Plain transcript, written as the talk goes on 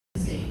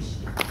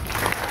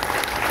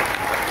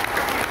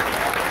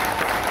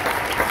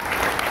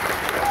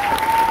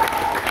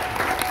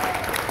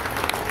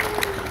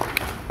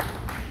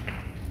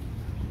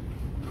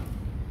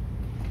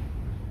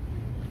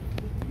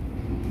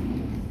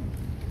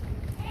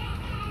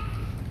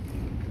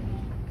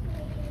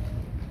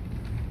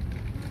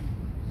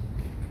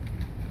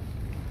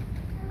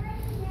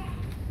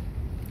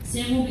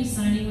Sam will be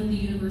signing with the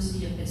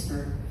University of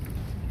Pittsburgh.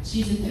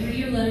 She's a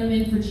 3-year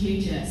letterman for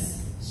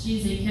GHS.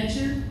 She's a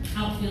catcher,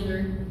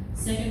 outfielder,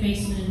 second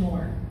baseman, and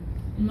more.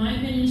 In my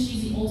opinion,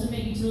 she's the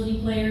ultimate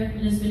utility player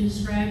and has been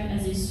described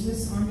as a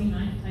Swiss Army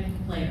knife type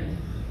of player.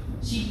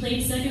 She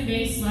played second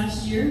base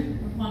last year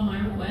upon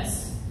my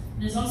request,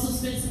 and has also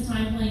spent some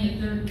time playing at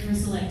third with her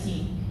select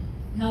team.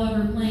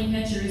 However, playing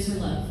catcher is her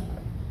love.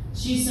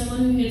 She's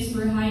someone who hits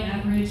for a high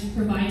average,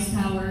 provides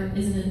power, and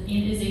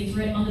is a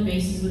threat on the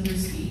bases with her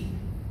speed.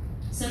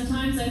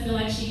 Sometimes I feel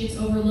like she gets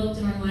overlooked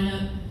in our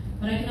lineup,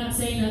 but I cannot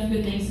say enough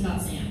good things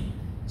about Sam.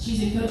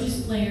 She's a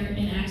coach's player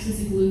and acts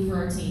as a glue for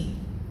our team.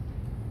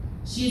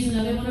 She is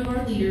another one of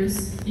our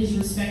leaders, is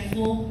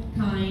respectful,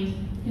 kind,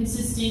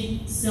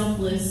 consistent,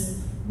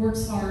 selfless,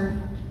 works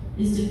hard,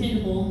 is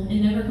dependable,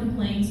 and never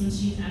complains when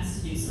she's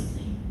asked to do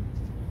something.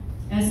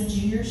 As a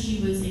junior,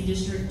 she was a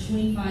District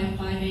 25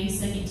 5A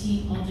second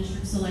team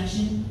all-district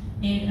selection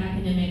and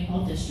academic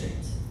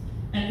all-district.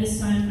 At this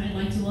time, I'd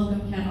like to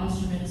welcome Kat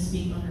Osterman to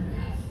speak on her behalf.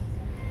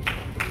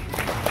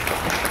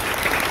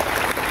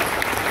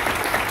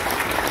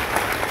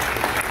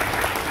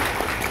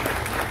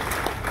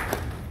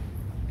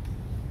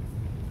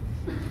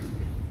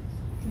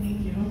 Thank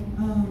you.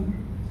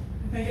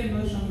 If I get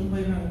emotional, I'm going to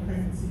blame it on the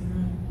pregnancy.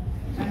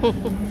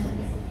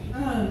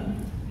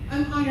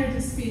 I'm honored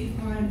to speak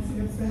on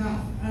Sam's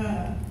behalf.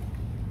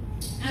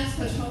 As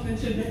Coach Hall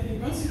mentioned, I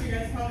think most of you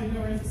guys probably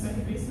know her as a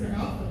second baseman or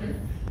outfielder.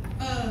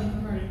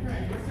 I'm already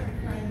crying. I started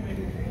crying when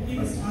he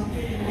was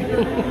talking.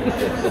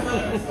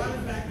 So I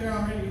was back there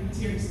already in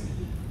tears.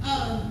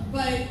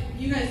 But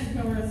you guys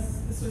know her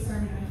as the Swiss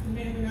Army knife, and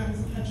mainly not as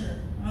a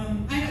catcher.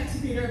 I got to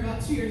meet her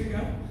about 2 years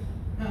ago.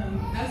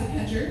 As a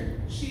catcher,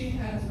 she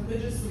has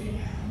religiously,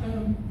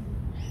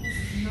 this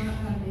is not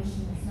that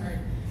emotional, sorry.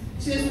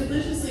 She has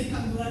religiously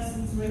come to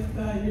lessons with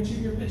your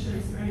junior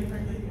pitchers, Maddie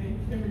Franklin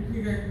and Kimberly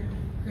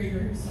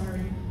Krieger,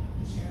 sorry,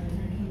 Shannon, you're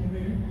going to kill me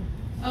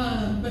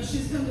later. But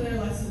she's come to their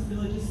lessons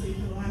religiously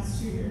for the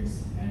last 2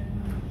 years. And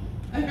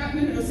I've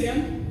gotten to know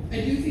Sam.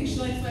 I do think she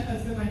likes my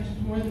husband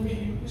more than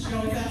me. She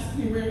always asks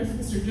me, where's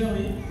Mr.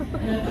 Joey?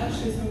 And I thought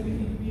she was hoping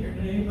he could be here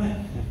today, but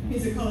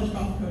he's a college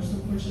golf coach, so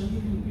unfortunately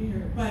he couldn't be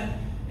here. But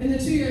in the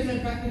 2 years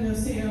I've gotten to know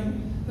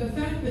Sam, the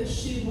fact that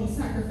she will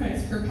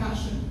sacrifice her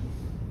passion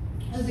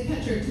as a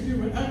catcher to do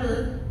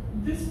whatever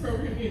this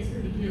program needs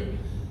her to do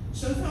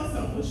shows how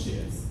selfless she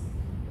is.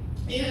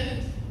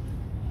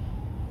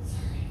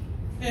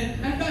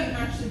 And I've gotten to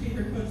actually be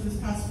her coach this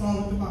past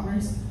fall with the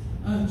Bombers.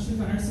 She was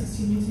on our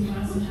 16U team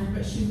last summer,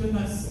 but she's with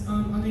us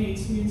on the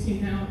 18U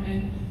team now,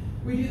 and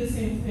we do the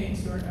same thing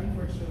to her,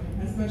 unfortunately.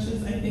 As much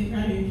as I think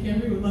Maddie and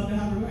Camry would love to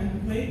have her behind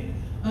the plate,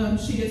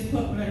 she gets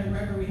put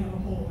wherever we have a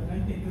hole.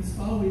 And I think this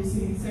fall we've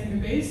seen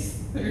second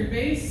base, third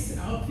base,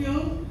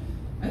 outfield.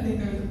 I think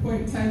there was a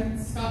point in time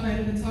Scott might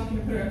have been talking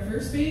to put her at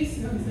first base,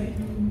 and I was like,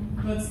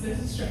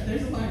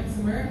 there's a line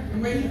somewhere.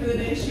 I'm waiting for the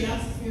day she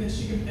asks me that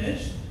she can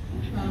pitch.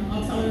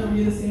 I'll tell her it'll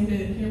be the same day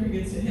that Camry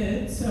gets to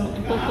hit. So,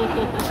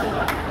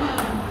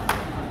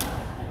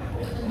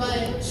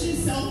 but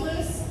she's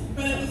selfless,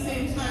 but at the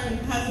same time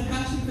has a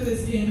passion for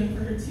this game and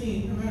for her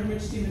team, no matter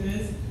which team it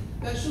is,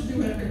 that she'll do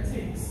whatever it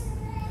takes.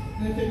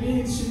 And if it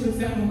means she moves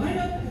down the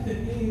lineup, if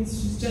it means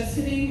she's just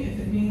hitting, if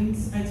it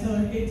means I tell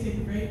her, hey, take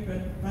a break,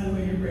 but by the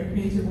way, your break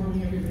means you're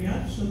warming everybody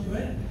up, she'll do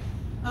it.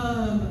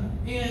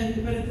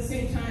 But at the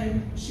same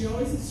time, she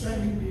always is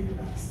striving to be the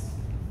best.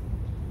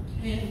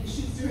 And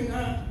she's doing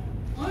that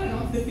on and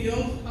off the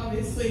field.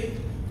 Obviously,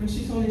 when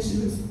she told me she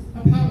was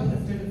a power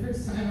lifter the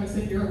first time, I was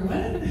like, you're a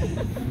what?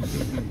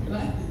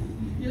 But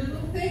your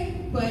little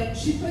thing. But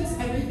she puts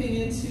everything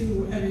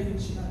into everything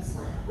she does.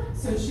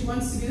 So she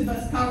wants to be the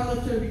best power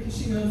lifter because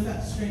she knows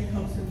that strength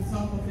helps her in the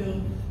softball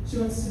field. She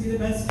wants to be the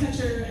best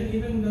catcher, and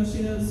even though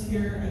she knows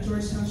here at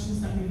Georgetown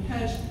she's not going to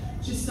catch,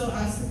 she still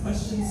asks the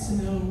questions to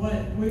know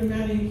what do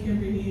Maddie and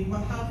Kimberly need,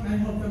 how can I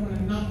help them when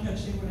I'm not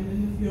catching, when I'm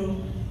in the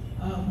field,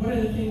 what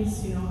are the things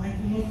I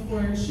can look for.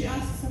 And she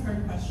asks the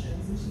hard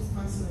questions, and she's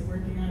constantly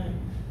working on it.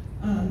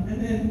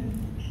 And then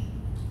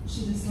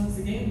she just loves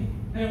the game.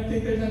 I don't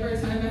think there's ever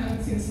a time I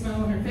haven't seen a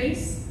smile on her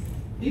face.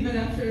 Even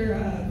after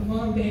the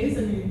long days,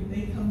 I mean,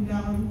 they come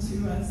down to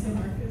St.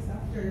 Marcus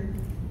after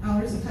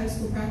hours of high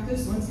school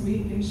practice once a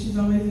week, and she's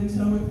always in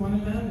tow with one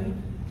of them,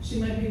 and she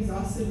might be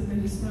exhausted, but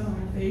then just smile on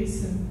her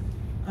face. And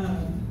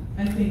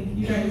I think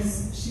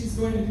she's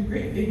going to do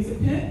great things at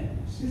Pitt.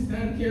 She's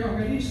down here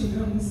already. She'll be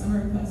on this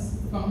summer with us,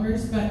 the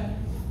Bombers, but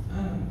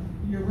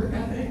your work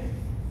ethic,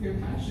 your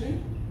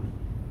passion,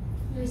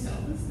 your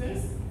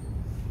selflessness,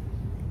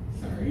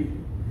 sorry.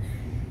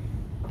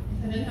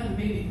 I didn't have a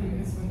baby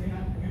coming this one day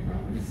happening, I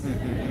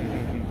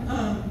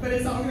promise. But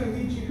it's all going to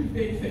lead you to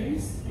big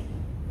things.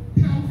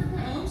 Pound for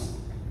pound,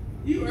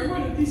 you are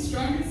one of the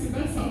strongest and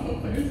best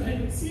softball players I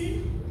have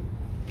seen.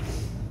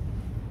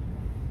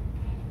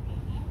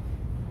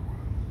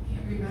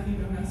 Can't be mad you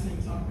don't ask me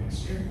to talk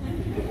next year.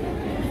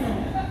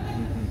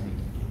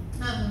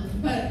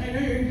 But I know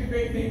you're going to do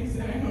great things,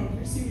 and I hope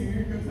your senior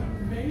year goes out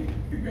for May.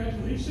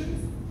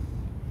 Congratulations.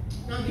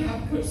 On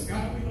behalf of Coach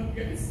Scott, we love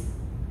you guys.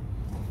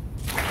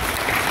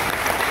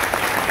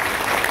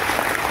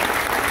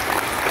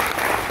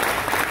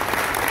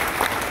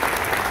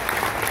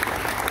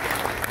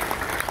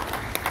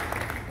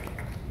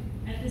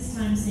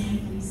 time, Sam,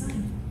 please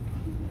sign.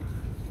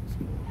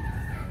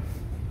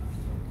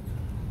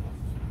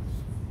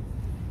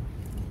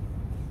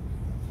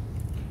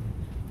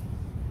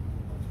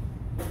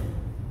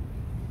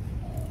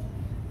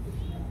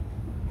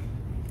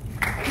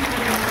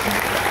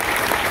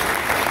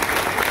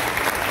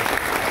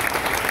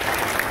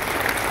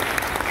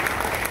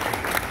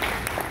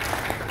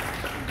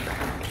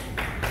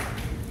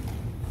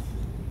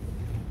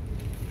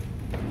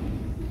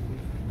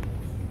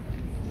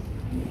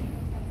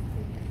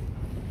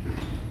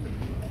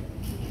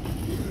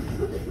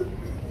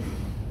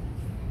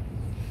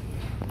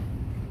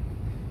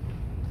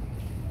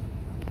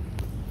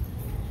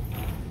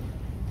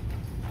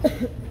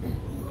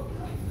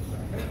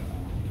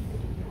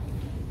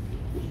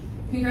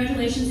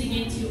 Congratulations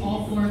again to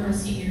all 4 of our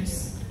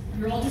seniors.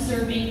 You're all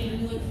deserving,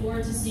 and we look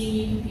forward to seeing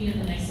you compete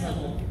at the next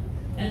level.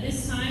 At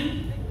this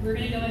time, we're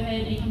going to go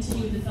ahead and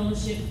continue with the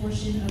fellowship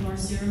portion of our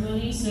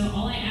ceremony. So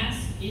all I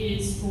ask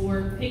is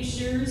for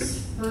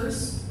pictures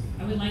first.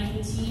 I would like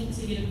the team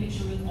to get a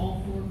picture with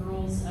all 4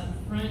 girls up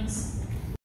front.